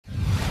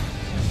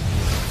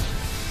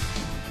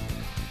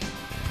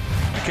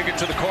Kick it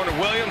to the corner.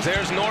 Williams.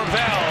 There's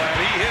Norvell, and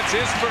he hits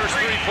his first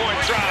three-point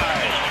try.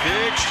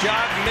 Big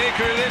shot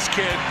maker, this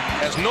kid,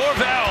 as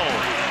Norvell.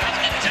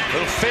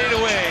 Little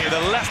fadeaway.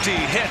 The lefty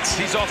hits.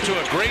 He's off to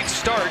a great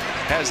start.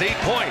 Has 8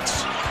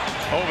 points.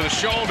 Over the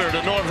shoulder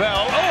to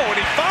Norvell. Oh, and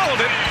he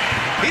fouled it.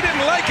 He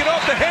didn't like it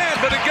off the hand,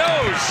 but it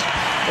goes.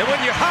 And when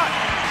you're hot,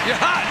 you're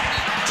hot.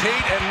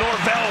 Tate and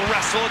Norvell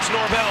wrestle. It's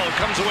Norvell who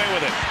comes away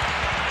with it.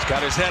 He's got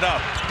his head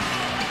up.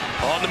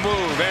 On the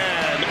move,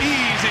 and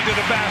easy to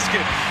the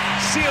basket.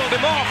 Sealed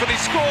him off, and he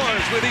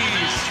scores with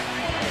ease.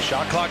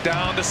 Shot clock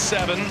down to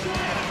 7.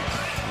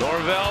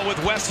 Norvell with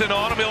Weston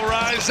on him. He'll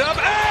rise up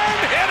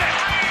and hit it.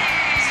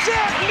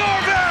 Zach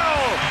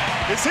Norvell!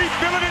 Is he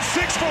feeling it?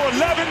 6 for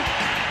 11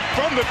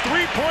 from the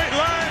three-point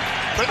line?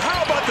 But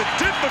how about the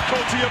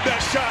difficulty of that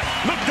shot?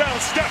 Look down,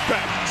 step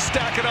back.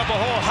 Stacking up a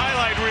whole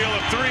highlight reel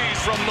of threes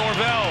from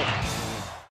Norvell.